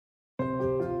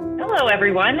Hello,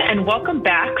 everyone, and welcome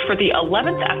back for the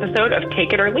 11th episode of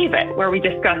Take It or Leave It, where we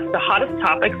discuss the hottest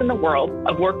topics in the world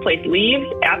of workplace leaves,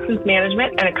 absence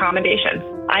management, and accommodations.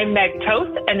 I'm Meg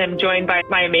Toth, and I'm joined by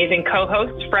my amazing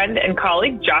co-host, friend, and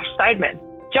colleague, Josh Seidman.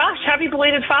 Josh, happy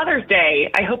belated Father's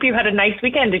Day. I hope you had a nice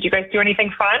weekend. Did you guys do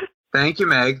anything fun? Thank you,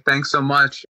 Meg. Thanks so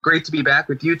much. Great to be back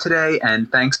with you today, and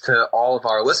thanks to all of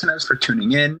our listeners for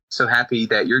tuning in. So happy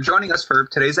that you're joining us for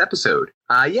today's episode.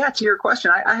 To your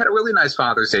question, I had a really nice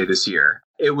Father's Day this year.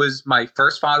 It was my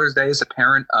first Father's Day as a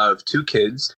parent of two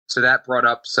kids, so that brought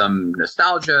up some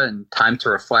nostalgia and time to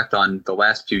reflect on the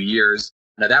last few years.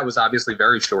 Now, that was obviously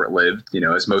very short-lived,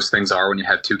 as most things are when you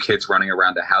have two kids running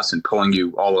around the house and pulling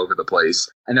you all over the place.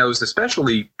 And that was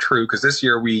especially true because this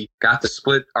year we got to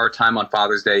split our time on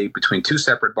Father's Day between two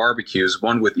separate barbecues,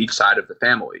 one with each side of the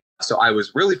family. So I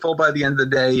was really full by the end of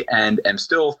the day and am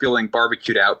still feeling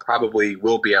barbecued out, probably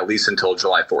will be at least until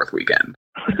July 4th weekend.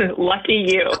 Lucky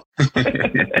you.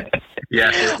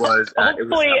 Yes, it was. It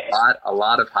was a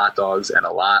lot of hot dogs and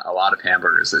a lot of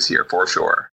hamburgers this year, for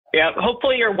sure. Yeah,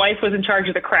 hopefully your wife was in charge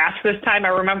of the crafts this time. I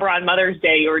remember on Mother's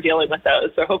Day you were dealing with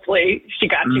those, so hopefully she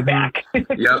got you back.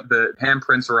 Yep, the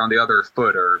handprints are on the other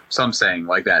foot or some saying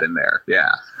like that in there.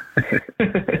 Yeah.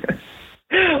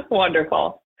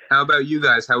 Wonderful. How about you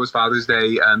guys? How was Father's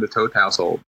Day in the Toth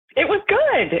household? It was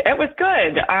good.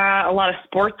 A lot of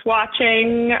sports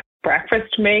watching,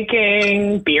 breakfast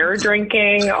making, beer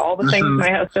drinking, all the things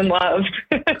my husband loved.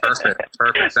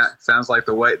 Perfect. That sounds like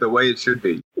the way it should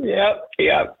be. Yep.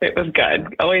 It was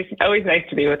good. Always nice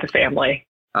to be with the family.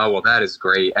 Oh, well, that is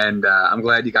great. And I'm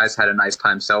glad you guys had a nice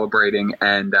time celebrating.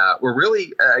 And we're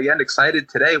really, again, excited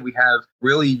today. We have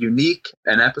really unique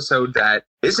an episode that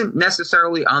isn't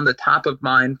necessarily on the top of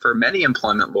mind for many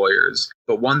employment lawyers,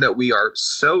 but one that we are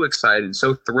so excited and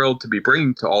so thrilled to be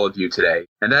bringing to all of you today.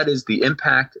 And that is the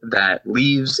impact that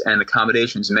leaves and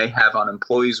accommodations may have on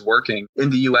employees working in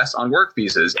the U.S. on work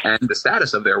visas and the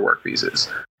status of their work visas.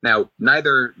 Now,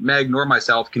 neither Meg nor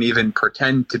myself can even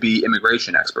pretend to be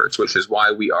immigration experts, which is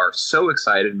why we are so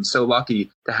excited and so lucky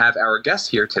to have our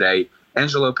guest here today,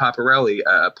 Angelo Paparelli,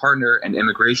 a partner and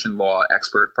immigration law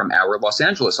expert from our Los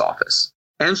Angeles office.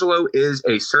 Angelo is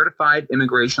a certified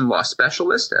immigration law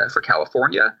specialist for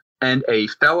California and a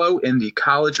fellow in the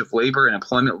College of Labor and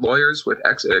Employment Lawyers with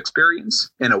experience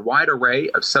in a wide array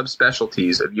of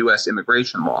subspecialties of U.S.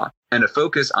 immigration law and a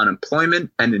focus on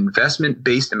employment and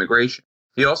investment-based immigration.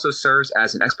 He also serves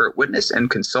as an expert witness and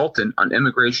consultant on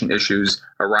immigration issues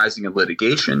arising in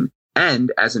litigation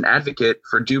and as an advocate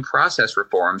for due process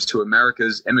reforms to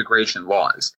America's immigration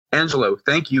laws. Angelo,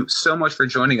 thank you so much for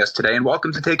joining us today and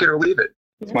welcome to Take It or Leave It.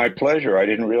 It's my pleasure. I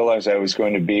didn't realize I was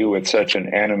going to be with such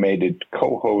an animated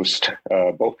co-host.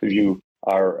 Both of you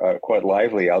are quite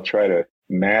lively. I'll try to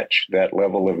match that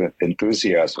level of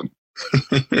enthusiasm.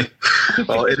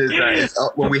 Well, it is.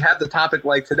 When we have the topic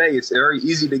like today, it's very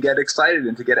easy to get excited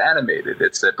and to get animated.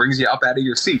 It brings you up out of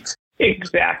your seat.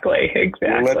 Exactly.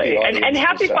 And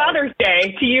happy Father's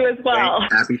Day to you as well.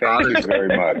 Happy Father's Day. Thank you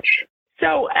very much.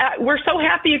 So we're so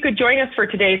happy you could join us for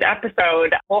today's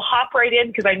episode. We'll hop right in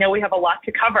because I know we have a lot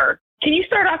to cover. Can you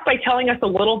start off by telling us a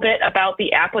little bit about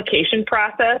the application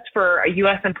process for a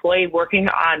U.S. employee working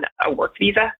on a work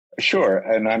visa? Sure,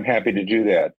 and I'm happy to do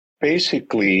that.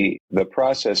 Basically, the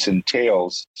process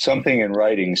entails something in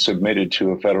writing submitted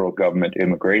to a federal government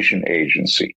immigration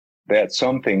agency. That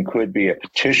something could be a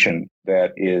petition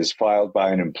that is filed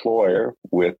by an employer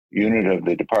with unit of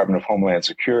the Department of Homeland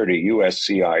Security,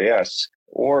 USCIS,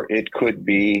 or it could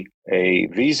be a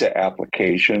visa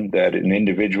application that an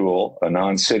individual, a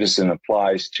non-citizen,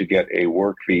 applies to get a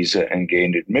work visa and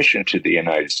gain admission to the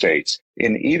United States.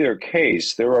 In either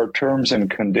case, there are terms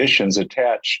and conditions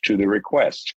attached to the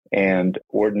request, and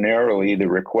ordinarily the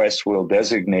request will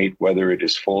designate whether it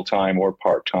is full-time or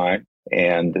part-time,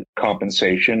 and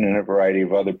compensation and a variety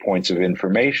of other points of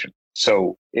information.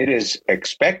 So it is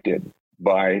expected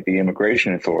by the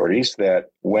immigration authorities that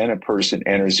when a person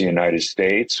enters the United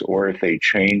States, or if they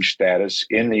change status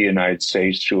in the United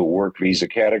States to a work visa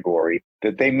category,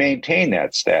 that they maintain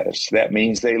that status. That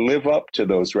means they live up to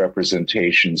those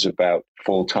representations about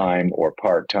full-time or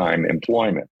part-time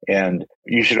employment. And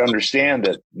you should understand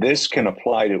that this can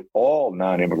apply to all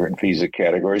non-immigrant visa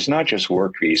categories, not just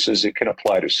work visas. It can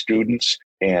apply to students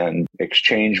and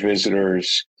exchange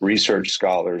visitors, research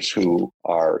scholars who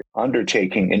are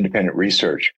undertaking independent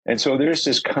research. And so there's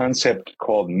this concept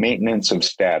called maintenance of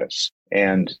status.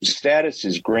 And status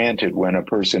is granted when a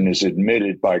person is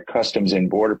admitted by Customs and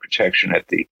Border Protection at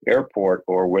the airport,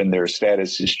 or when their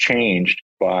status is changed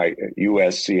by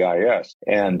USCIS.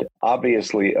 And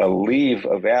obviously, a leave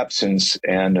of absence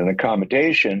and an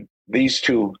accommodation these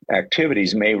two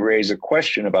activities may raise a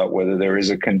question about whether there is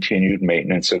a continued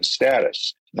maintenance of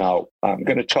status. Now, I'm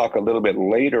going to talk a little bit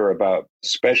later about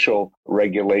special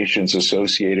regulations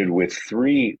associated with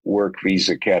 3 work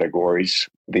visa categories.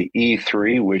 The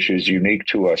E3, which is unique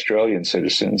to Australian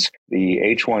citizens, the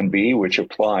H-1B, which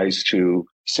applies to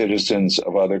citizens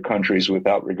of other countries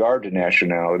without regard to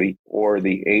nationality, or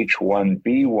the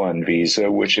H-1B1 visa,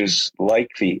 which is like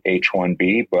the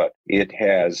H-1B, but it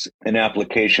has an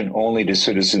application only to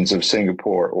citizens of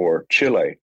Singapore or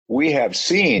Chile. We have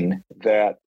seen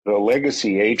that the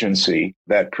legacy agency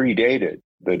that predated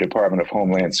the Department of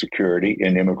Homeland Security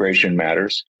in immigration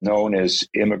matters, known as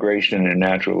Immigration and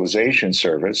Naturalization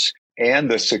Service, and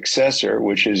the successor,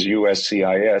 which is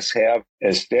USCIS, have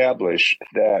established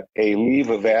that a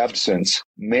leave of absence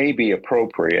may be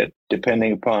appropriate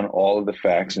depending upon all of the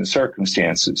facts and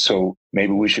circumstances. So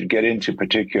maybe we should get into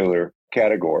particular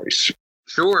categories.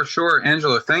 Sure.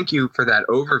 Angelo, thank you for that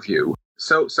overview.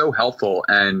 So helpful.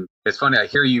 And it's funny, I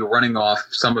hear you running off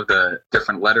some of the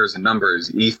different letters and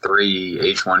numbers, E3,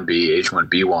 H1B,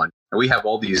 H1B1. And we have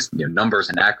all these numbers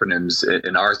and acronyms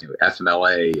in ours,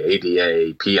 FMLA,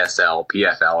 ADA, PSL,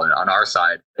 PFL. And on our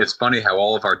side, it's funny how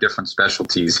all of our different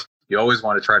specialties, you always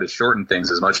want to try to shorten things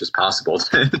as much as possible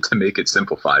to make it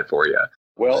simplified for you.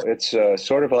 Well, it's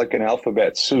sort of like an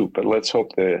alphabet soup, but let's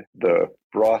hope the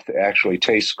broth actually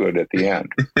tastes good at the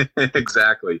end.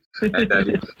 Exactly.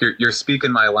 And you're speaking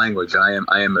my language. I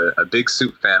am a big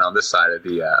soup fan on this side of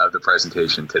the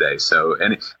presentation today. So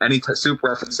any soup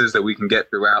references that we can get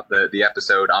throughout the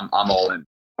episode, I'm all in.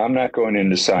 I'm not going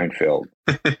into Seinfeld.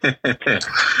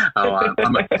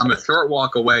 I'm a short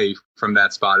walk away from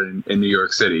that spot in New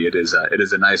York City. It is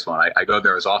a nice one. I go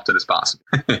there as often as possible.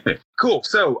 Cool.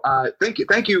 So thank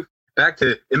you. Back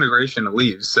to immigration and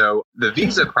leaves. So the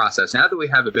visa process, now that we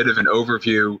have a bit of an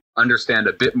overview, understand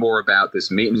a bit more about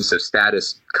this maintenance of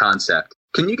status concept,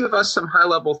 can you give us some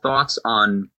high-level thoughts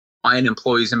on why an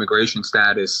employee's immigration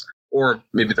status, or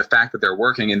maybe the fact that they're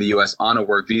working in the U.S. on a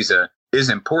work visa, is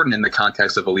important in the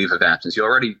context of a leave of absence? You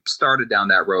already started down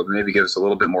that road, but maybe give us a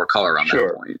little bit more color on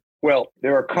that point. Well,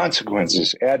 there are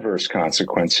consequences, adverse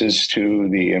consequences to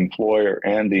the employer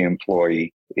and the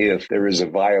employee if there is a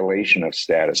violation of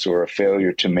status or a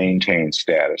failure to maintain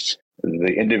status.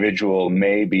 The individual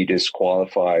may be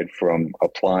disqualified from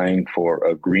applying for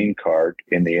a green card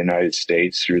in the United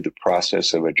States through the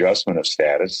process of adjustment of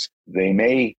status. They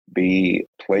may be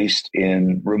placed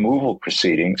in removal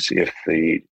proceedings if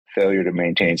the failure to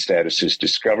maintain status is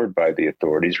discovered by the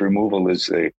authorities. Removal is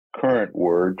the current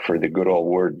word for the good old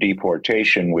word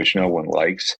deportation, which no one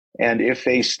likes. And if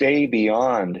they stay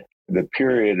beyond the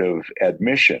period of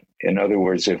admission, in other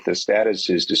words, if the status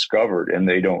is discovered and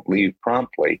they don't leave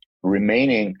promptly,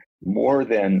 remaining more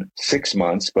than 6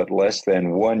 months but less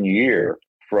than 1 year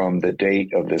from the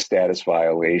date of the status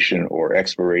violation or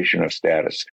expiration of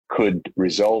status could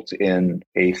result in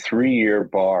a 3-year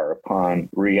bar upon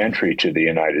reentry to the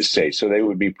United States. So they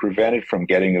would be prevented from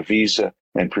getting a visa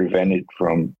and prevented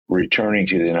from returning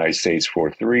to the United States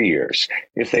for 3 years.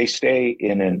 If they stay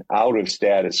in an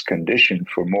out-of-status condition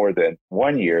for more than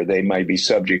 1 year, they might be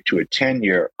subject to a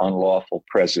 10-year unlawful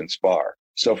presence bar.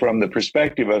 So from the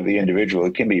perspective of the individual,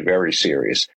 it can be very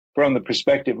serious. From the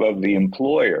perspective of the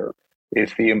employer,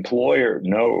 if the employer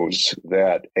knows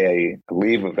that a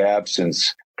leave of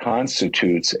absence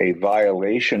constitutes a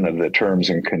violation of the terms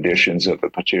and conditions of the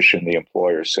petition the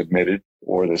employer submitted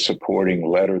or the supporting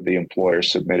letter the employer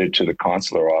submitted to the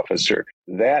consular officer,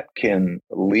 that can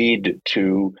lead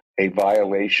to a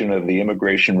violation of the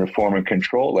Immigration Reform and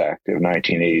Control Act of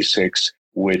 1986,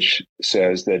 which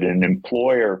says that an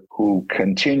employer who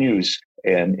continues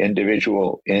an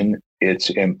individual in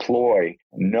its employ,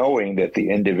 knowing that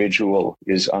the individual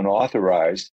is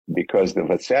unauthorized because of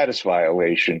a status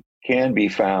violation, can be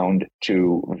found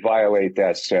to violate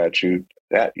that statute.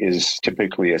 That is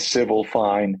typically a civil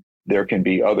fine. There can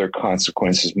be other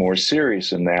consequences more serious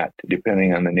than that,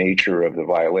 depending on the nature of the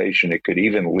violation. It could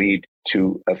even lead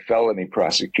to a felony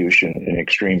prosecution in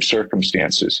extreme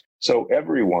circumstances. So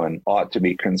everyone ought to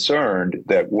be concerned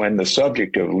that when the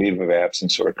subject of leave of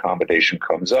absence or accommodation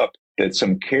comes up, that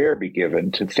some care be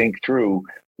given to think through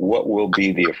what will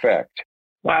be the effect.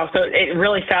 Wow. So it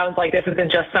really sounds like this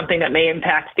isn't just something that may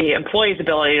impact the employee's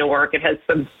ability to work. It has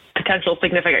some potential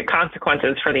significant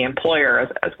consequences for the employer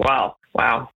as well.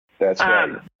 Wow. That's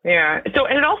right. Yeah. So,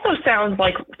 and it also sounds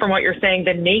like, from what you're saying,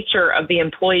 the nature of the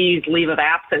employee's leave of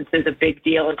absence is a big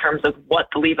deal in terms of what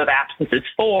the leave of absence is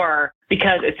for,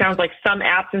 because it sounds like some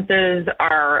absences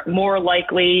are more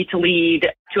likely to lead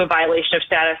to a violation of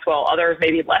status, while others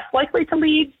may be less likely to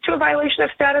lead to a violation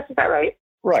of status. Is that right?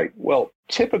 Right. Well,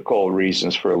 typical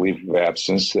reasons for a leave of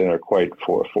absence that are quite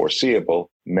foreseeable,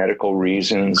 medical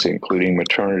reasons, including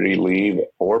maternity leave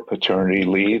or paternity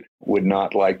leave, would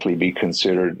not likely be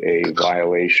considered a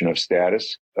violation of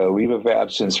status. A leave of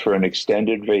absence for an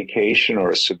extended vacation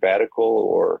or a sabbatical,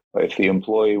 or if the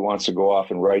employee wants to go off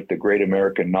and write the great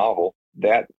American novel,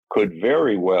 that could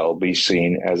very well be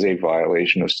seen as a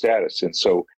violation of status. And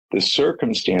so the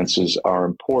circumstances are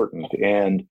important.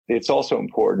 And it's also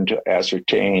important to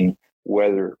ascertain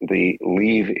whether the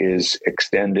leave is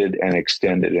extended and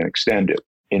extended and extended.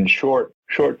 In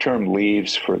short-term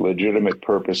leaves for legitimate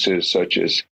purposes such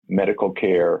as medical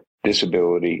care,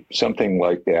 disability, something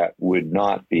like that would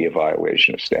not be a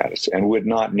violation of status and would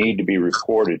not need to be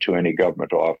reported to any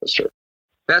government officer.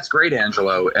 That's great,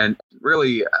 Angelo. And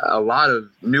really a lot of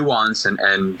nuance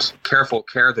and careful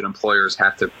care that employers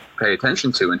have to pay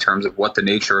attention to in terms of what the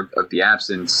nature of the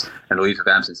absence and the leave of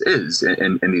absence is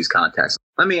in these contexts.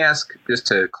 Let me ask, just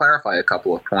to clarify a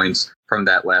couple of points from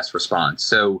that last response.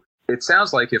 So it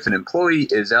sounds like if an employee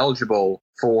is eligible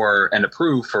for and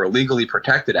approved for a legally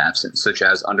protected absence, such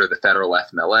as under the federal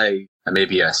FMLA, and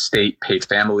maybe a state paid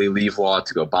family leave law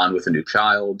to go bond with a new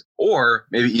child, or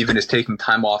maybe even is taking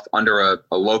time off under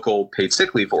a local paid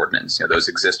sick leave ordinance. Those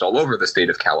exist all over the state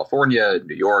of California,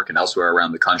 New York, and elsewhere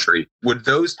around the country. Would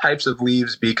those types of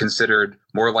leaves be considered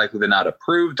more likely than not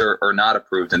approved or not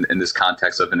approved in this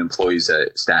context of an employee's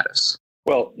status?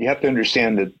 Well, you have to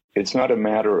understand that it's not a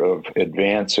matter of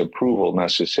advance approval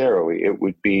necessarily. It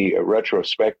would be a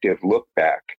retrospective look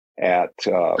back at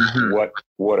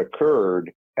what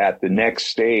occurred at the next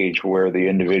stage where the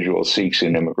individual seeks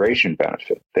an immigration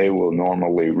benefit. They will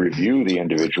normally review the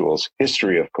individual's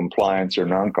history of compliance or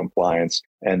noncompliance,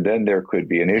 and then there could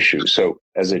be an issue. So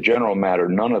as a general matter,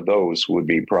 none of those would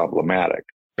be problematic.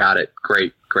 Got it.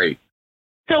 Great.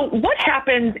 So what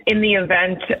happens in the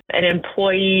event an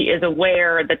employee is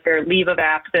aware that their leave of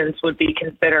absence would be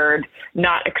considered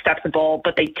not acceptable,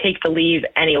 but they take the leave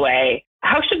anyway?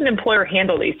 How should an employer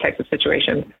handle these types of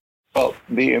situations? Well,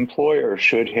 the employer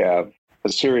should have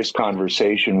a serious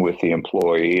conversation with the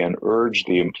employee and urge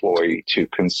the employee to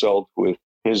consult with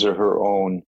his or her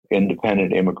own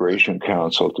independent immigration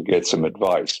counsel to get some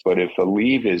advice. But if a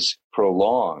leave is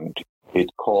prolonged, it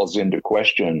calls into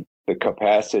question the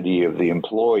capacity of the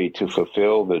employee to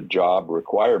fulfill the job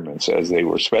requirements as they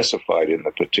were specified in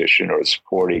the petition or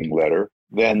supporting letter,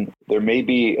 then there may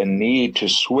be a need to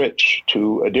switch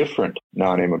to a different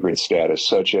non-immigrant status,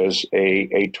 such as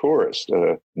a tourist,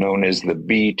 known as the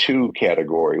B2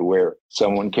 category, where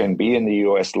someone can be in the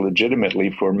U.S.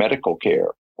 legitimately for medical care.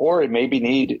 Or it may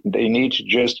be they need to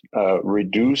just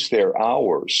reduce their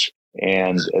hours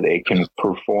and they can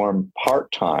perform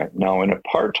part-time. Now, in a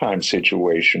part-time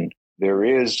situation, there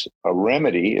is a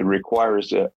remedy. It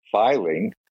requires a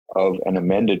filing of an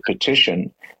amended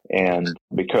petition. And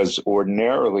because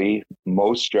ordinarily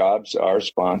most jobs are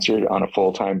sponsored on a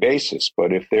full-time basis.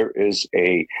 But if there is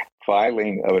a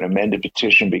filing of an amended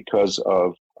petition because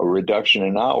of a reduction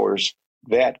in hours,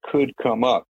 that could come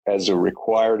up as a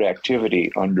required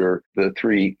activity under the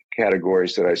three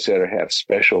categories that I said have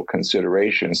special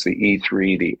considerations, the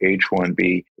E3, the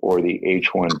H-1B, or the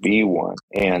H-1B1.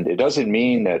 And it doesn't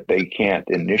mean that they can't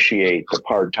initiate the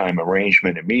part-time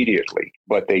arrangement immediately,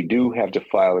 but they do have to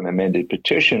file an amended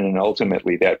petition, and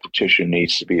ultimately that petition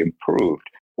needs to be improved.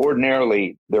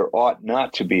 Ordinarily, there ought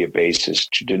not to be a basis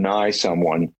to deny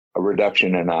someone a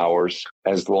reduction in hours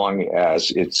as long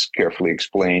as it's carefully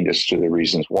explained as to the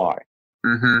reasons why.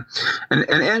 Mm-hmm. And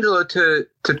Angelo, to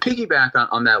piggyback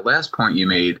on that last point you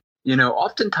made,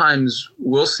 oftentimes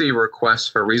we'll see requests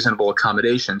for reasonable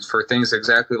accommodations for things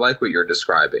exactly like what you're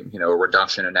describing, a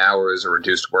reduction in hours, a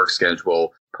reduced work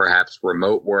schedule, perhaps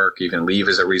remote work, even leave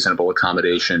is a reasonable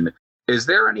accommodation. Is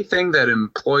there anything that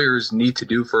employers need to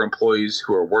do for employees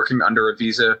who are working under a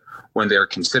visa when they're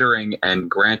considering and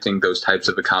granting those types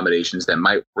of accommodations that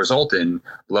might result in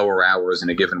lower hours in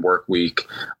a given work week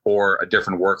or a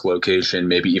different work location,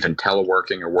 maybe even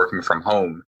teleworking or working from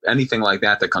home? Anything like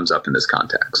that comes up in this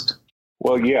context?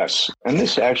 Well, yes. And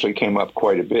this actually came up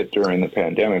quite a bit during the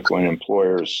pandemic when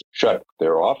employers shut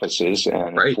their offices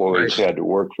and employees had to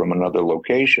work from another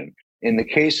location. In the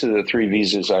case of the three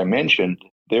visas I mentioned,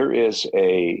 there is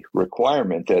a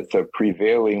requirement that the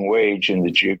prevailing wage in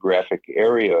the geographic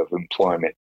area of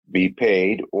employment be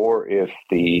paid, or if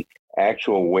the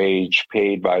actual wage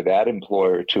paid by that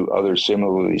employer to other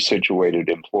similarly situated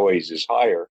employees is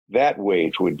higher, that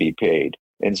wage would be paid.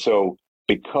 And so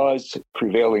because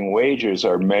prevailing wages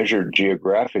are measured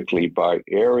geographically by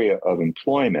area of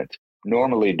employment,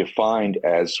 normally defined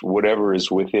as whatever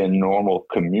is within normal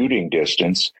commuting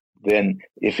distance, then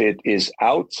if it is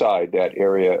outside that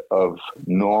area of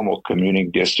normal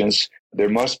commuting distance, there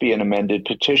must be an amended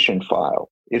petition filed.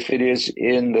 If it is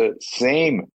in the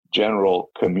same general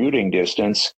commuting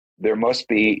distance, there must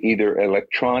be either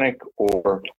electronic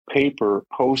or paper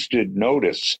posted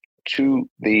notice to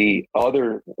the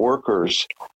other workers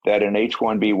that an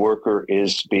H-1B worker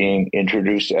is being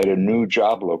introduced at a new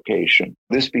job location.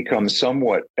 This becomes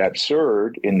somewhat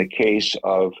absurd in the case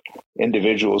of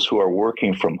individuals who are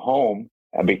working from home,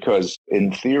 because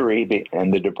in theory,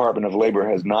 and the Department of Labor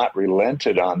has not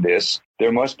relented on this,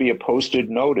 there must be a posted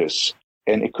notice.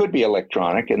 And it could be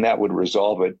electronic, and that would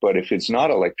resolve it. But if it's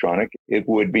not electronic, it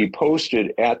would be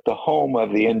posted at the home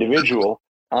of the individual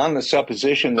on the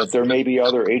supposition that there may be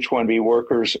other H-1B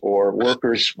workers or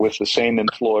workers with the same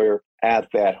employer at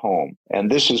that home.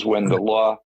 And this is when the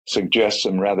law suggests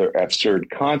some rather absurd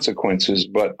consequences.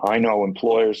 But I know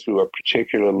employers who are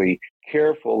particularly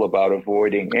careful about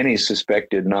avoiding any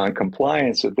suspected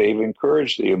noncompliance that they've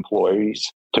encouraged the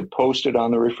employees to post it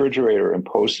on the refrigerator and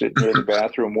post it near the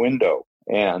bathroom window.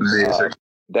 And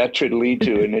that should lead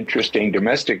to an interesting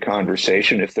domestic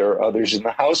conversation if there are others in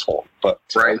the household. But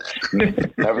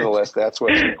nevertheless, that's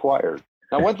what's required.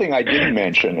 Now, one thing I didn't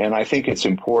mention, and I think it's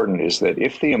important, is that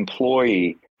if the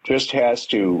employee just has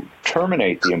to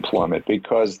terminate the employment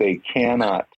because they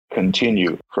cannot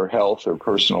continue for health or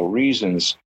personal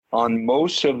reasons, on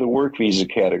most of the work visa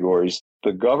categories,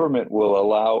 the government will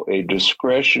allow a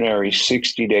discretionary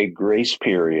 60-day grace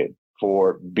period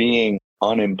for being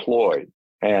unemployed.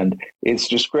 And it's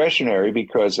discretionary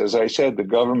because, as I said, the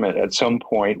government at some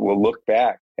point will look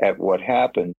back at what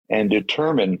happened and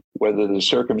determine whether the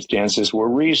circumstances were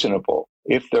reasonable.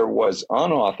 If there was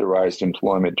unauthorized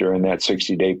employment during that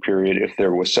 60-day period, if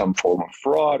there was some form of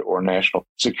fraud or national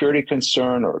security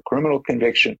concern or a criminal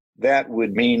conviction, that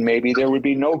would mean maybe there would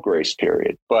be no grace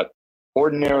period. But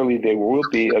ordinarily, there will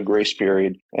be a grace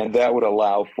period, and that would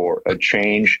allow for a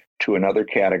change to another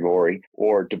category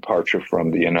or departure from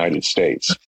the United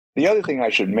States. The other thing I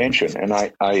should mention, and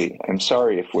I am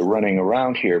sorry if we're running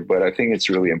around here, but I think it's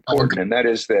really important, and that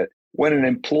is that when an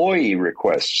employee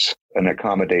requests an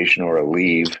accommodation or a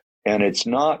leave, and it's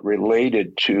not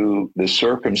related to the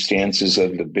circumstances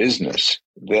of the business,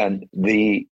 then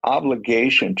the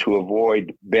obligation to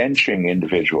avoid benching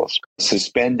individuals,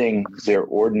 suspending their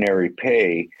ordinary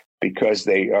pay because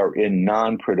they are in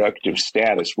non-productive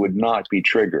status would not be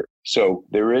triggered. So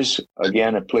there is,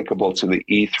 again, applicable to the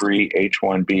E3,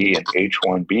 H-1B, and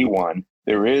H-1B1,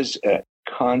 there is a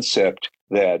concept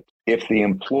that if the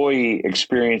employee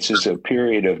experiences a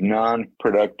period of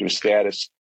non-productive status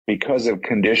because of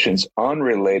conditions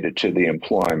unrelated to the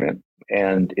employment,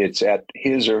 and it's at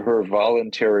his or her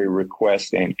voluntary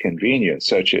request and convenience,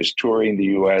 such as touring the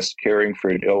U.S., caring for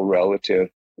an ill relative,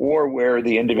 or where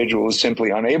the individual is simply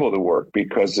unable to work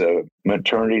because of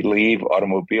maternity leave,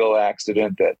 automobile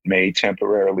accident that may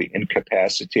temporarily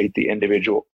incapacitate the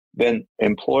individual, then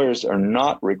employers are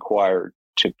not required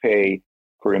to pay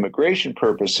for immigration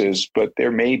purposes, but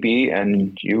there may be,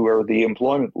 and you are the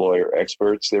employment lawyer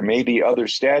experts, there may be other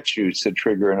statutes that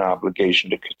trigger an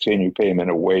obligation to continue payment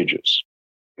of wages.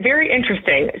 Very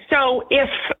interesting. So if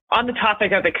on the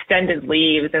topic of extended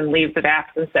leaves and leaves of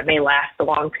absence that may last a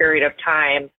long period of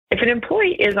time, if an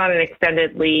employee is on an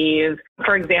extended leave,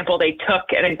 for example, they took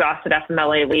an exhausted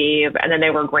FMLA leave and then they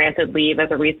were granted leave as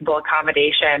a reasonable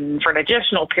accommodation for an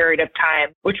additional period of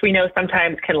time, which we know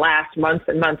sometimes can last months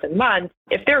and months and months,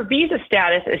 if their visa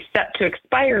status is set to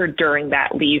expire during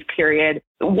that leave period,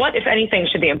 what, if anything,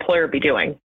 should the employer be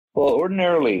doing? Well,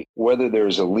 ordinarily, whether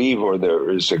there's a leave or there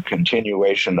is a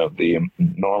continuation of the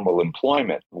normal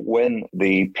employment, when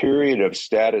the period of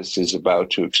status is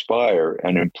about to expire,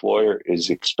 an employer is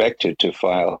expected to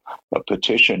file a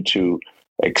petition to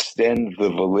extend the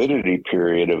validity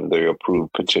period of the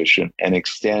approved petition and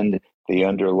extend the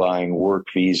underlying work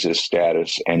visa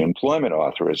status and employment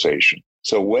authorization.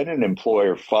 So when an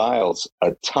employer files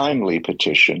a timely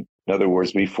petition, in other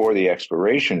words, before the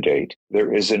expiration date,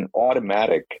 there is an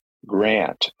automatic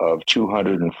grant of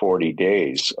 240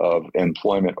 days of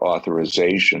employment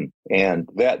authorization, and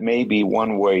that may be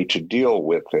one way to deal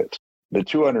with it. The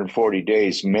 240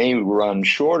 days may run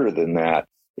shorter than that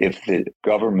if the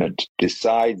government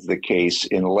decides the case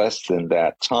in less than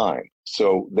that time.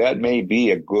 So that may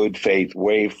be a good faith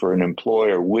way for an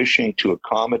employer wishing to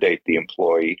accommodate the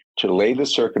employee to lay the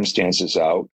circumstances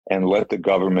out and let the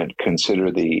government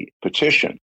consider the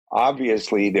petition.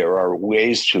 Obviously, there are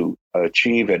ways to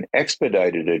achieve an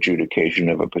expedited adjudication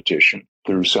of a petition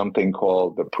through something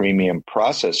called the premium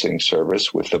processing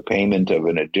service with the payment of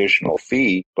an additional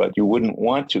fee, but you wouldn't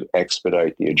want to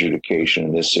expedite the adjudication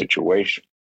in this situation.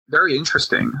 Very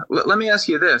interesting. Let me ask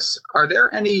you this. Are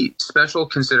there any special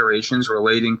considerations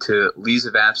relating to leaves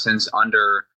of absence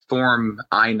under Form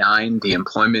I-9, the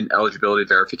Employment Eligibility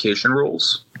Verification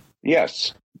Rules?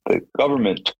 Yes. The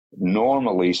government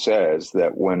normally says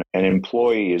that when an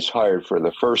employee is hired for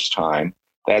the first time,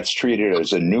 that's treated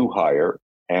as a new hire,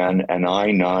 and an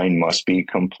I-9 must be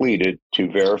completed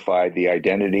to verify the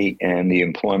identity and the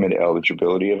employment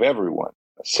eligibility of everyone,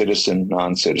 citizen,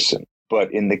 non-citizen.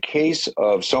 But in the case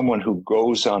of someone who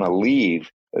goes on a leave,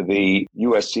 the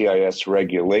USCIS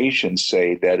regulations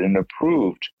say that an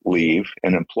approved leave,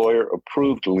 an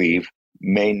employer-approved leave,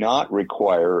 may not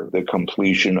require the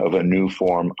completion of a new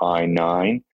Form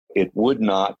I-9. It would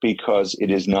not, because it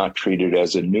is not treated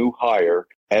as a new hire,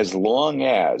 as long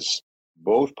as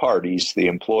both parties, the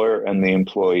employer and the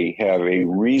employee, have a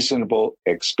reasonable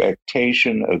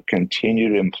expectation of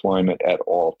continued employment at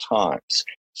all times.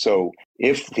 So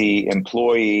if the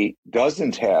employee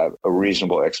doesn't have a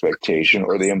reasonable expectation,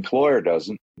 or the employer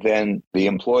doesn't, then the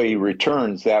employee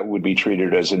returns, that would be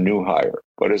treated as a new hire.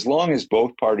 But as long as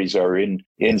both parties are in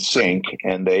sync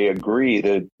and they agree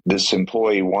that this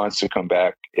employee wants to come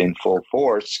back in full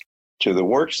force to the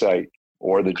work site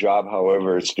or the job,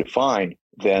 however it's defined,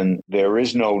 then there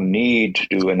is no need to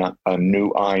do a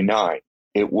new I-9.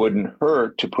 It wouldn't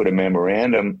hurt to put a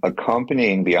memorandum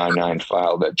accompanying the I-9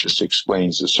 file that just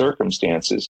explains the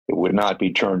circumstances. It would not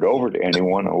be turned over to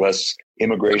anyone unless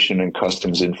Immigration and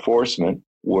Customs Enforcement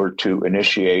were to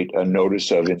initiate a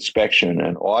notice of inspection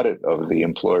and audit of the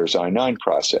employer's I-9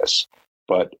 process.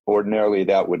 But ordinarily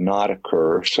that would not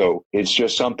occur. So it's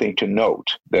just something to note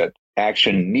that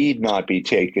action need not be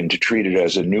taken to treat it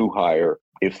as a new hire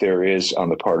if there is, on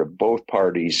the part of both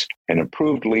parties, an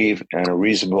approved leave and a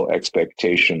reasonable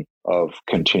expectation of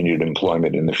continued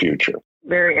employment in the future.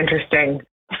 Very interesting.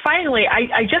 Finally,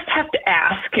 I just have to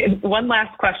ask one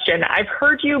last question. I've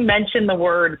heard you mention the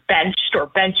word benched or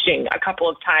benching a couple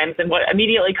of times, and what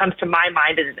immediately comes to my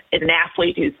mind is an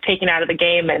athlete who's taken out of the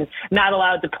game and not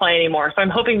allowed to play anymore. So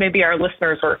I'm hoping maybe our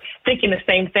listeners are thinking the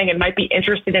same thing and might be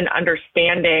interested in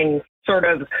understanding sort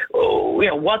of,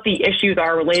 what the issues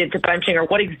are related to benching or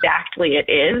what exactly it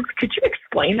is. Could you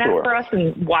explain that for us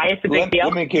and why it's a big deal?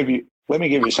 Let me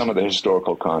give you some of the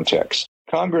historical context.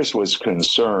 Congress was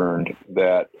concerned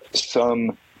that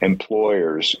some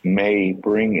employers may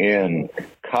bring in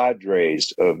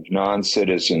cadres of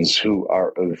non-citizens who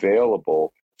are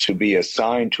available to be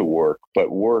assigned to work,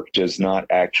 but work does not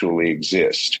actually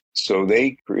exist. So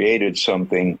they created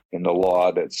something in the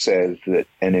law that says that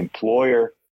an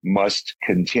employer must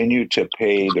continue to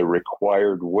pay the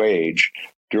required wage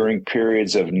during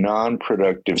periods of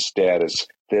non-productive status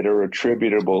that are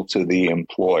attributable to the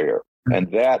employer.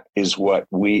 And that is what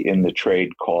we in the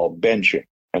trade call benching,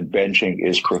 and benching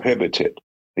is prohibited.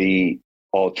 The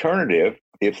alternative,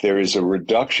 if there is a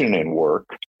reduction in work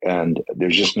and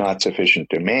there's just not sufficient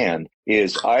demand,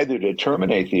 is either to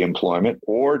terminate the employment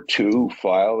or to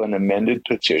file an amended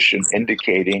petition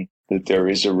indicating that there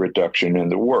is a reduction in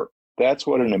the work. That's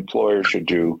what an employer should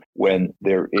do when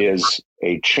there is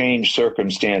a change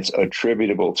circumstance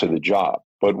attributable to the job.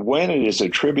 But when it is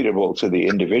attributable to the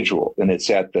individual, then it's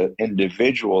at the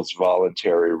individual's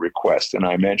voluntary request. And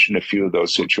I mentioned a few of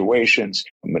those situations: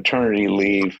 maternity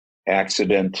leave,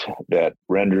 accident that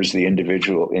renders the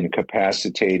individual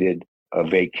incapacitated, a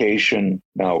vacation.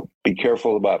 Now, be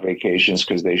careful about vacations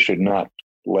because they should not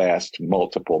last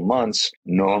multiple months.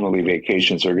 Normally,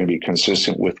 vacations are going to be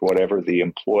consistent with whatever the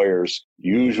employer's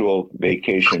usual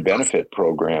vacation benefit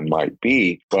program might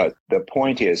be. But the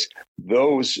point is,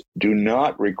 those do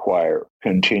not require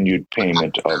continued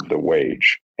payment of the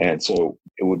wage. And so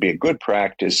it would be a good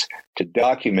practice to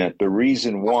document the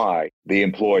reason why the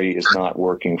employee is not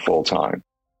working full time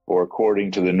or according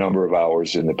to the number of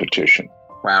hours in the petition.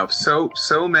 Wow, so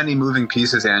many moving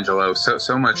pieces, Angelo,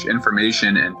 so much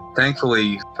information. And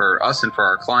thankfully for us and for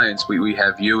our clients, we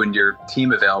have you and your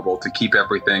team available to keep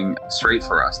everything straight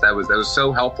for us. That was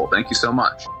so helpful. Thank you so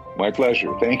much. My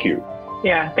pleasure. Thank you.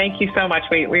 Yeah, thank you so much.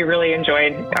 We really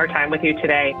enjoyed our time with you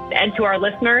today. And to our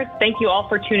listeners, thank you all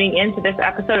for tuning in to this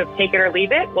episode of Take It or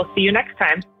Leave It. We'll see you next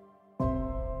time.